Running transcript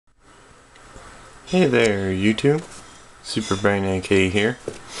Hey there, YouTube. Superbrain AK here.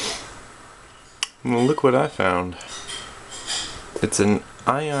 Well, look what I found. It's an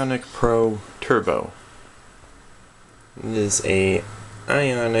Ionic Pro Turbo. It is a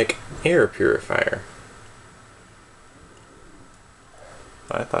ionic air purifier.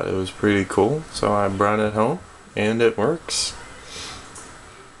 I thought it was pretty cool, so I brought it home, and it works.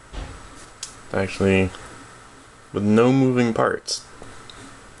 Actually, with no moving parts.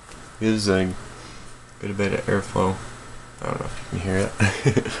 Gives a good bit of airflow. I don't know if you can hear it.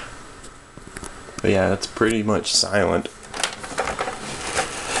 But yeah, it's pretty much silent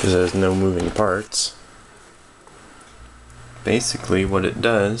because there's no moving parts. Basically what it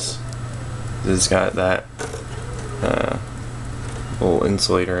does is it's got that little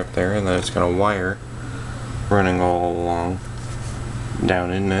insulator up there, and then it's got a wire running all along down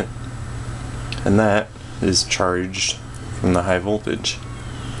in it, and that is charged from the high voltage,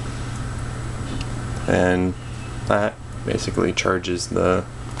 and that basically charges the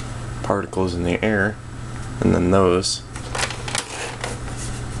particles in the air, and then those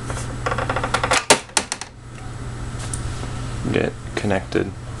get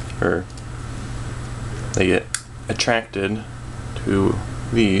connected, or they get attracted to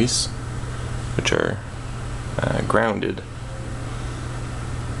these, which are grounded.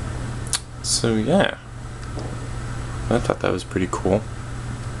 So yeah, I thought that was pretty cool.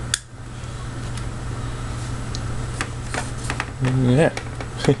 Yeah.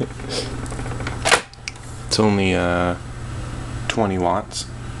 It's only 20 watts,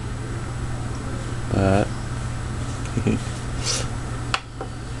 but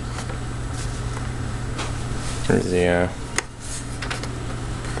here's the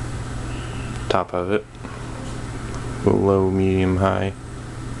top of it, low, medium, high,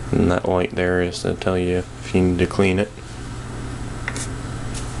 and that light there is to tell you if you need to clean it.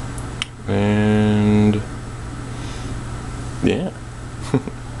 And yeah.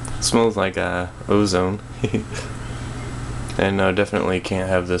 It smells like ozone. And I definitely can't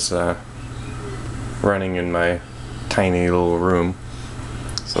have this running in my tiny little room,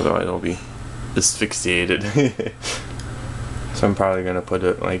 so otherwise I'll be asphyxiated. So I'm probably gonna put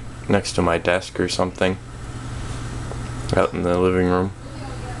it like next to my desk or something out in the living room.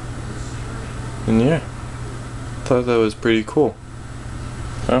 And yeah, thought that was pretty cool.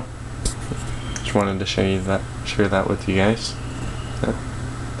 Well, just wanted to share that with you guys.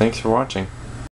 Thanks for watching.